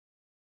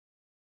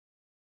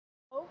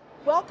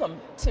Welcome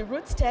to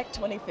Roots Tech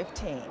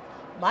 2015.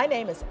 My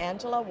name is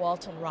Angela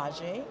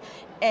Walton-Raji,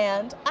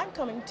 and I'm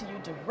coming to you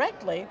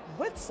directly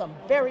with some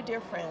very dear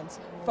friends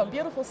from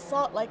beautiful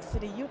Salt Lake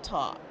City,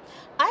 Utah.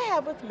 I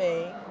have with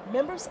me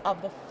members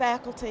of the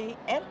faculty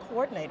and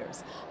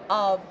coordinators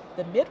of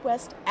the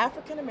Midwest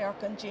African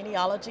American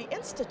Genealogy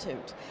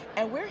Institute,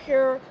 and we're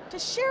here to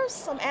share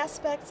some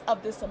aspects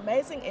of this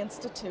amazing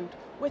institute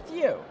with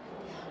you.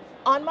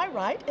 On my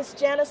right is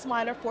Janice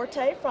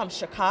Minor-Forte from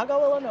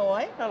Chicago,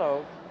 Illinois.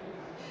 Hello.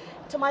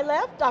 To my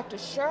left, Dr.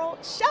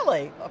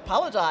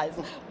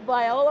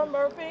 Viola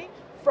Murphy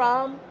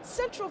from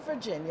Central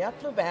Virginia,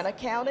 Fluvanna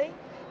County.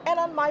 And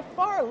on my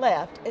far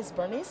left is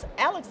Bernice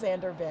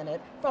Alexander Bennett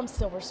from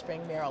Silver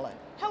Spring, Maryland.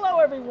 Hello,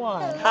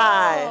 everyone. Hello.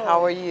 Hi,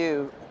 how are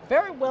you?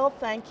 Very well,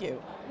 thank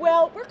you.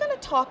 Well, we're going to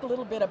talk a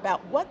little bit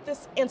about what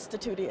this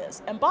institute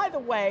is. And by the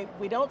way,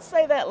 we don't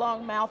say that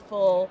long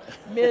mouthful,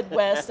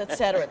 Midwest, et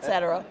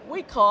cetera.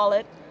 We call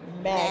it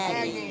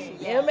MAGI,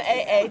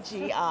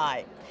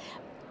 M-A-A-G-I.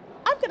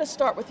 I'm going to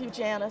start with you,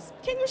 Janice.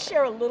 Can you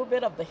share a little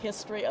bit of the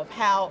history of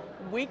how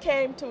we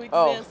came to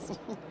exist?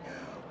 Oh.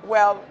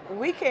 Well,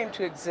 we came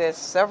to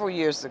exist several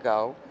years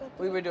ago.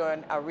 We were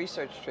doing a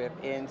research trip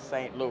in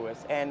St.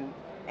 Louis, and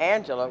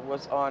Angela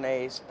was on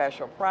a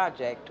special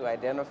project to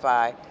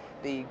identify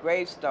the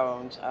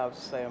gravestones of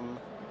some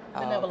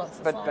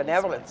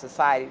benevolent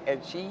society,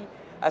 and she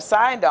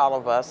assigned all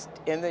of us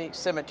in the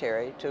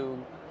cemetery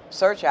to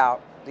search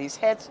out these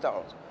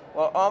headstones.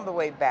 Well, on the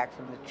way back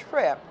from the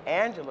trip,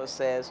 Angela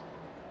says,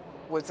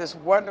 with this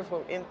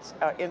wonderful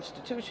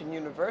institution,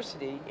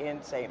 university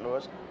in St.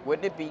 Louis,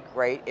 wouldn't it be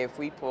great if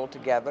we pulled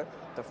together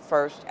the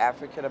first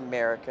African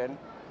American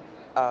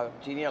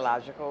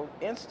genealogical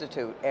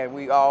institute? And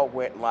we all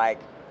went like,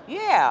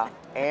 yeah,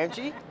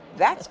 Angie,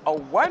 that's a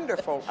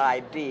wonderful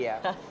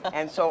idea.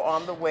 And so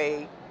on the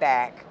way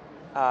back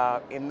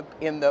in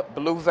the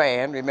blue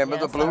van, remember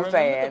the blue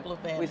van,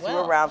 we threw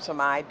around some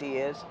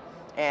ideas,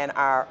 and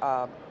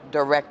our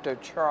director,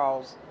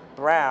 Charles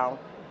Brown,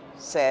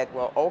 said,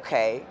 well,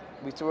 okay.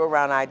 We threw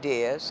around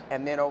ideas,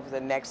 and then over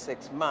the next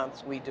 6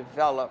 months, we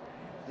developed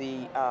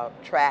the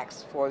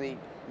tracks for the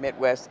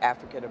Midwest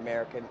African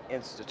American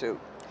Institute.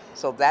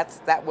 So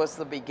that was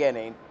the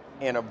beginning,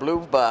 in a blue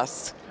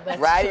bus,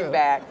 riding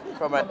back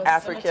from an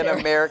African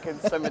American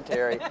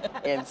cemetery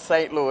in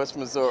St. Louis,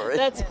 Missouri.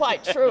 That's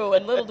quite true,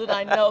 and little did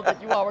I know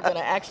that you all were going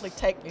to actually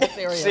take me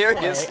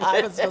seriously.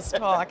 I was just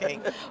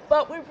talking.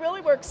 But we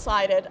really were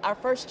excited. Our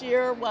first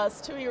year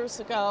was 2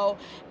 years ago,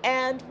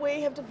 and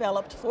we have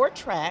developed 4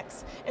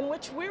 tracks in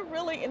which we're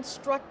really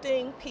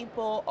instructing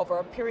people over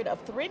a period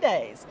of 3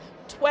 days,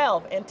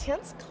 12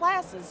 intense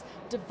classes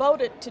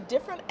devoted to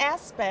different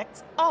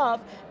aspects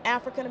of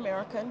African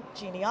American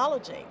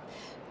genealogy.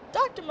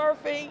 Dr.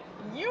 Murphy,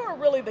 you're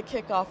really the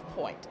kickoff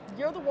point.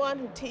 You're the one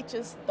who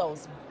teaches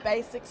those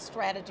basic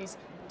strategies.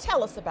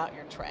 Tell us about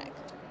your track.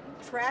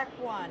 Track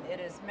 1,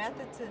 it is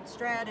methods and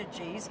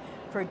strategies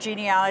for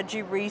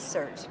genealogy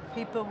research.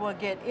 People will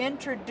get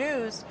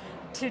introduced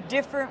to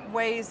different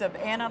ways of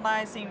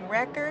analyzing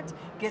records,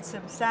 get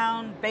some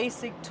sound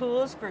basic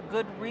tools for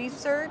good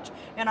research,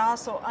 and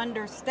also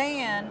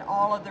understand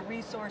all of the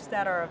resources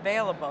that are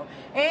available.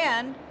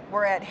 And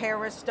we're at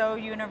Harris-Stowe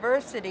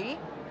University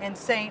in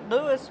St.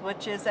 Louis,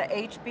 which is a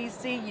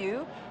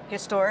HBCU,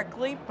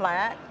 historically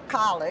Black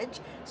college.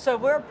 So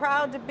we're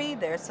proud to be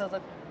there. So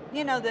the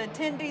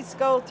attendees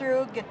go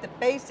through, get the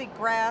basic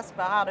grasp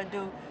of how to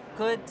do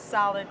good,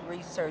 solid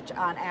research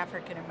on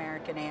African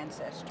American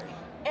ancestry.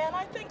 And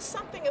I think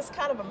something has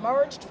kind of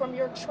emerged from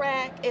your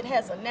track. It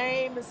has a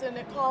name, isn't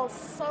it called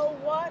So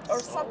What or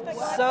something like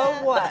that?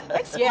 So What.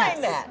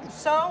 Explain that.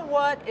 So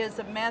What is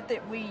a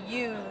method we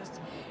used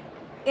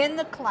in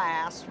the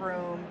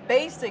classroom,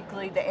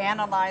 basically to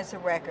analyze a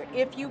record.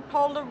 If you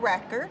pull a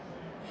record,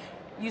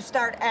 you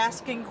start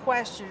asking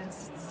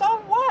questions. So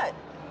what?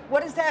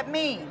 What does that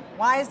mean?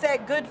 Why is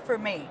that good for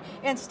me?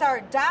 And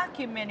start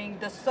documenting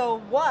the so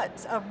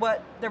whats of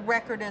what the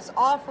record is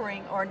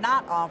offering or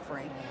not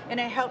offering. And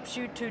it helps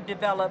you to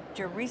develop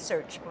your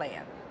research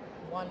plan.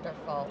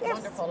 Wonderful, yes.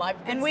 Wonderful.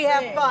 And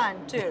have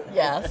fun too.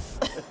 Yes.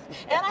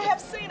 And I have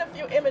seen a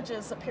few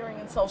images appearing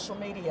in social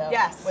media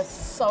with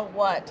So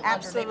What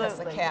underneath as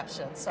a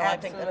caption. So I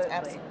think that's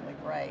absolutely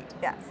great.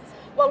 Yes.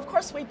 Well, of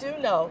course, we do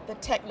know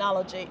that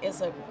technology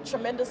is a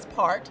tremendous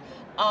part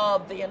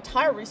of the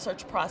entire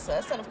research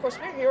process. And of course,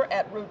 we're here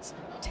at Roots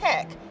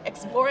Tech,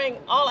 exploring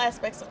all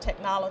aspects of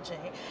technology.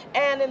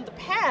 And in the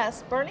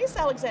past, Bernice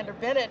Alexander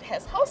Bennett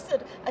has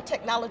hosted a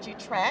technology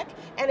track,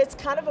 and it's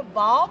kind of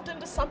evolved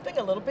into something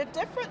a little bit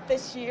different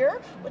this year,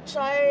 which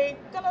I'm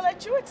going to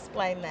let you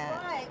explain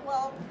that. Right.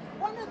 Well,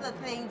 one of the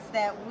things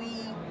that we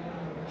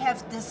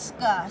have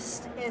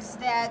discussed is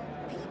that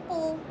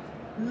people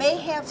may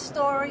have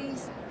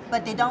stories,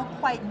 but they don't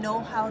quite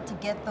know how to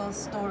get those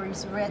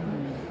stories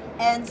written.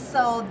 And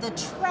so the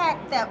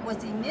track that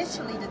was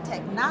initially the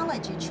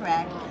technology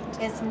track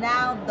is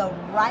now the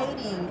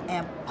writing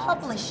and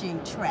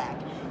publishing track.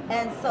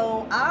 And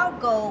so our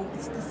goal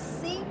is to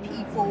see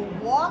people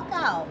walk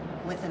out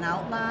with an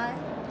outline,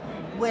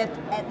 with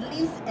at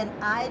least an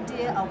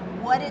idea of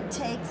what it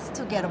takes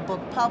to get a book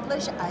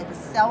published, either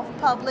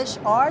self-published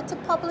or to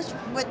publish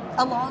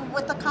along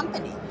with a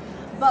company.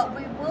 But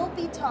we will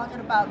be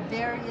talking about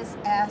various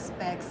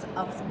aspects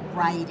of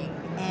writing,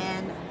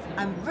 and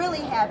I'm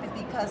really happy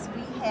because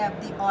we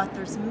have the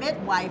author's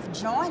midwife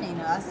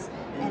joining us,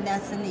 and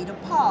that's Anita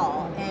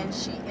Paul, and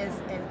she is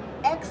an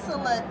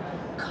excellent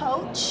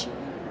coach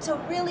to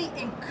really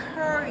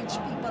encourage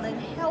people and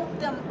help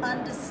them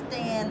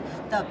understand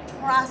the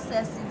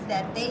processes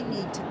that they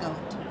need to go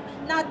through.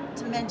 Not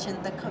to mention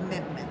the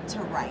commitment to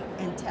write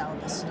and tell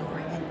the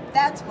story. And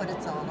that's what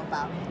it's all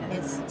about.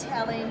 It's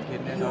telling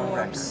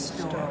your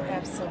story.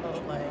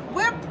 Absolutely.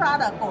 We're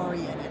product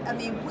oriented. I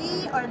mean,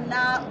 we are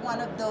not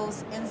one of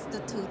those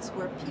institutes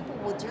where people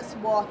will just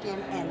walk in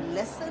and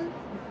listen.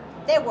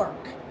 They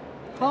work.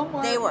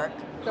 Homework. They work.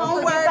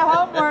 Don't forget the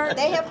homework.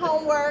 They have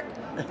homework,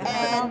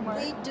 and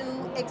we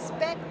do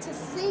expect to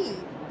see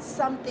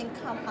something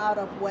come out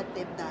of what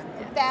they've done.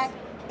 In fact,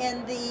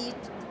 in the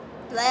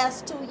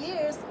last 2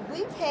 years,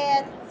 we've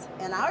had,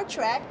 in our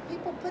track,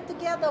 people put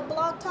together a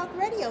Blog Talk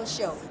radio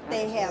show.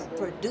 They have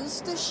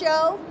produced the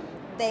show,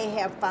 they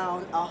have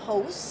found a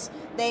host,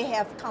 they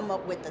have come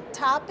up with the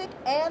topic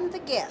and the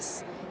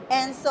guests.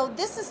 And so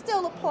this is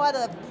still a part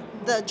of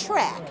the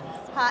track.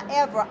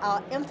 However,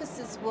 our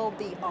emphasis will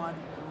be on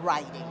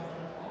writing.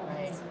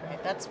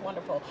 Right. That's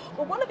wonderful.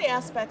 Well, one of the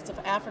aspects of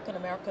African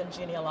American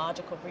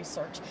genealogical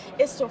research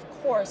is to, of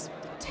course,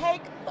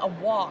 take a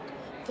walk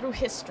through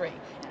history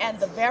and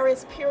the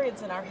various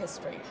periods in our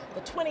history.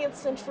 The 20th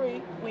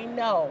century, we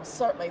know,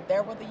 certainly,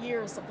 there were the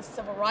years of the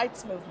Civil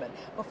Rights Movement.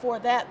 Before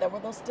that, there were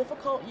those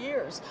difficult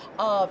years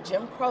of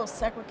Jim Crow,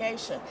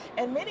 segregation.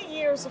 And many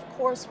years, of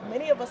course,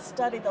 many of us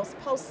study those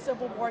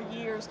post-Civil War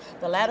years,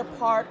 the latter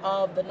part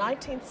of the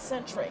 19th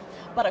century.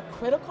 But a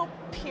critical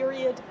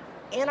period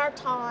in our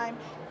time,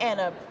 and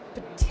a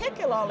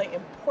particularly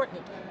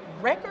important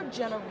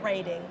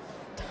record-generating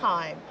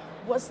time,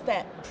 was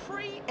that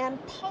pre-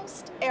 and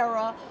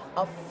post-era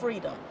of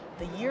freedom,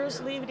 the years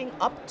leading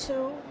up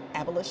to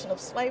abolition of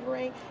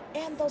slavery,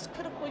 and those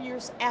critical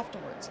years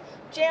afterwards.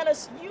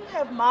 Janice, you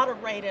have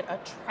moderated a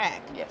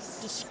track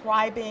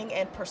describing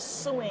and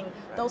pursuing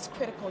those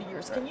critical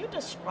years. Can you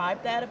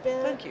describe that a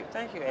bit?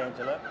 Thank you,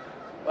 Angela.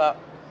 Well,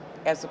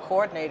 as the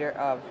coordinator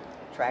of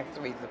Track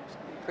 3, the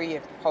pre-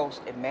 and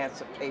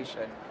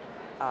post-emancipation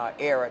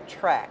era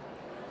track,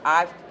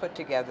 I've put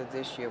together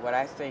this year what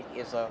I think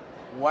is a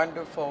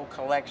wonderful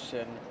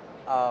collection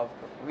of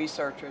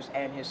researchers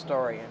and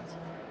historians.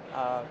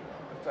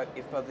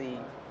 For the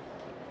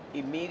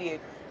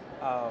immediate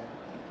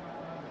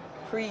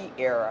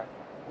pre-era,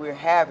 we're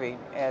having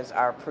as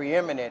our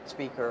preeminent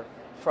speaker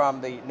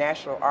from the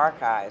National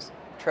Archives,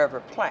 Trevor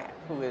Plant,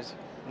 who is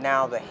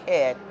now the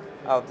head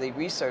of the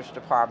research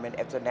department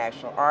at the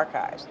National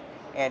Archives.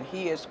 And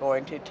he is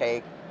going to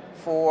take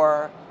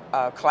 4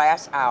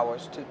 class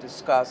hours to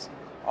discuss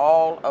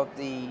all of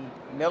the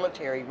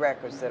military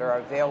records that are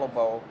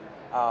available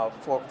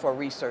for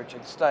research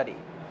and study.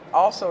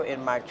 Also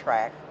in my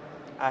track,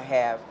 I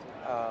have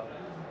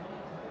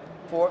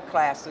 4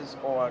 classes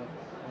on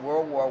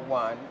World War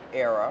I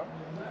era.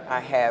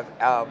 I have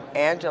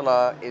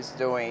Angela is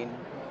doing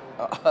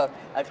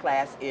a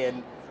class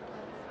in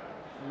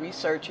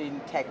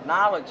researching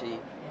technology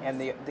and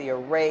the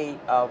array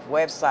of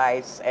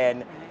websites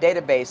and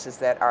databases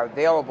that are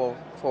available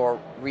for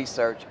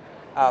research.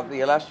 The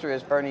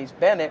illustrious Bernice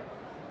Bennett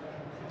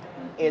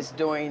is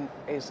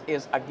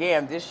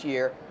again this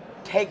year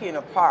taking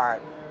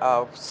apart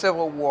a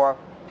Civil War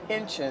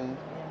pension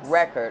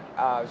record.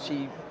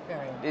 She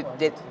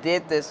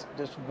did this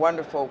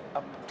wonderful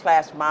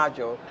class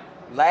module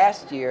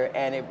last year,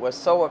 and it was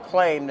so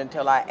acclaimed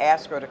until I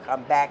asked her to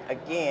come back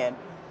again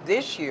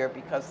this year,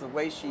 because the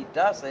way she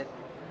does it,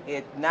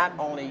 it not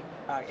only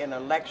in a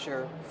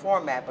lecture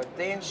format, but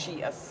then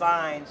she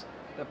assigns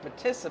the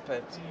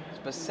participants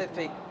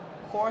specific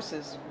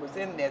courses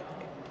within that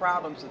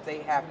problems that they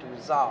have to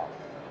resolve.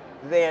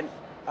 Then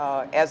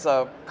as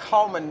a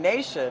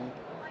culmination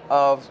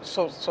of,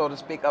 so to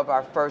speak, of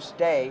our first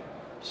day,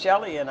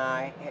 Shelley and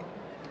I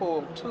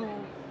pulled 2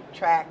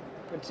 track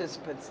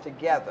participants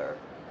together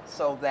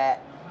so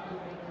that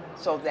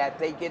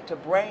they get to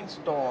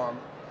brainstorm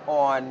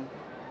on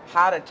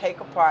how to take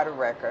apart a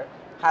record,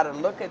 how to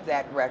look at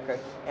that record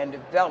and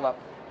develop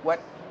what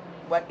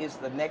is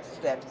the next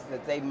steps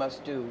that they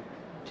must do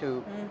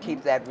to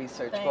keep that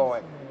research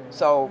going.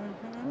 So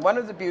one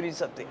of the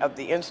beauties of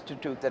the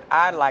Institute that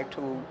I like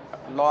to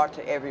laud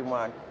to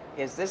everyone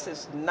is this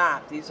is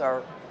not, these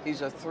are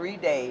 3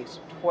 days,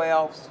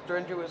 12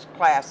 strenuous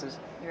classes,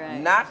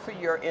 not for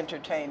your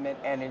entertainment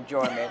and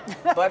enjoyment,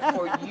 but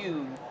for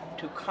you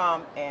to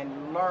come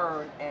and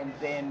learn and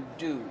then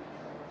do.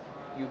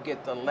 You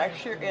get the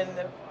lecture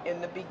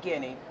in the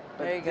beginning,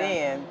 but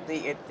then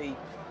the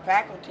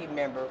faculty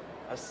member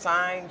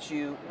assigns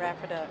you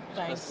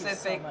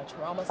specific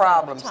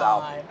problem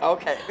solving.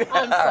 Okay.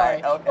 I'm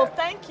sorry. Okay. Well,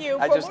 thank you.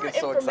 For more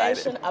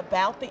information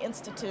about the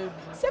Institute,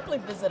 simply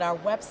visit our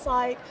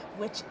website,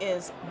 which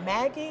is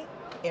Maggie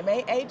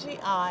magi-stl.org.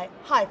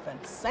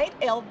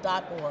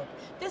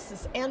 This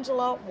is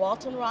Angela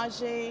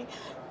Walton-Raji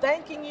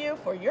thanking you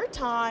for your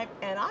time,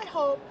 and I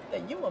hope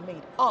that you will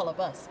meet all of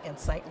us in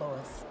St.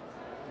 Louis.